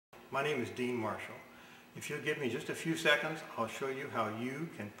My name is Dean Marshall. If you'll give me just a few seconds, I'll show you how you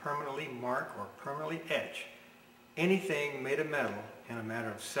can permanently mark or permanently etch anything made of metal in a matter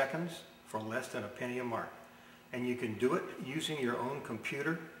of seconds for less than a penny a mark. And you can do it using your own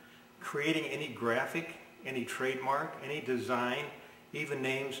computer, creating any graphic, any trademark, any design, even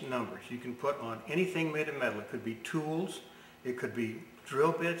names, numbers. You can put on anything made of metal. It could be tools, it could be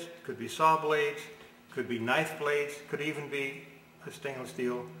drill bits, it could be saw blades, it could be knife blades, it could even be a stainless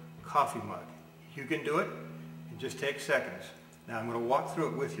steel coffee mug. You can do it. It just takes seconds. Now I'm going to walk through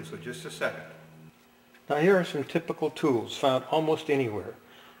it with you, so just a second. Now here are some typical tools found almost anywhere.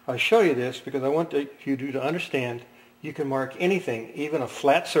 I'll show you this because I want you to understand you can mark anything, even a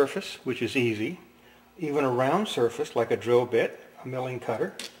flat surface, which is easy, even a round surface like a drill bit, a milling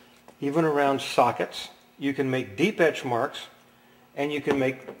cutter, even around sockets. You can make deep etch marks, and you can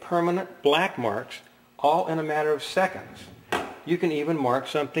make permanent black marks all in a matter of seconds. You can even mark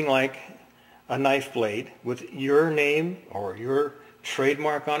something like a knife blade with your name or your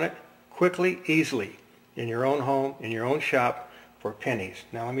trademark on it quickly, easily, in your own home, in your own shop, for pennies.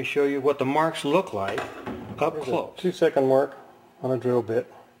 Now let me show you what the marks look like up close. A 2-second mark on a drill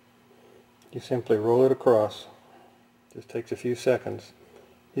bit. You simply roll it across. Just takes a few seconds.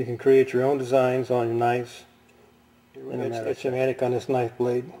 You can create your own designs on your knives. And it's schematic on this knife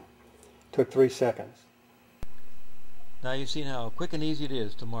blade. Took 3 seconds. Now you've seen how quick and easy it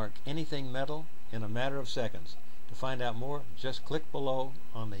is to mark anything metal in a matter of seconds. To find out more, just click below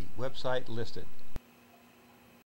on the website listed.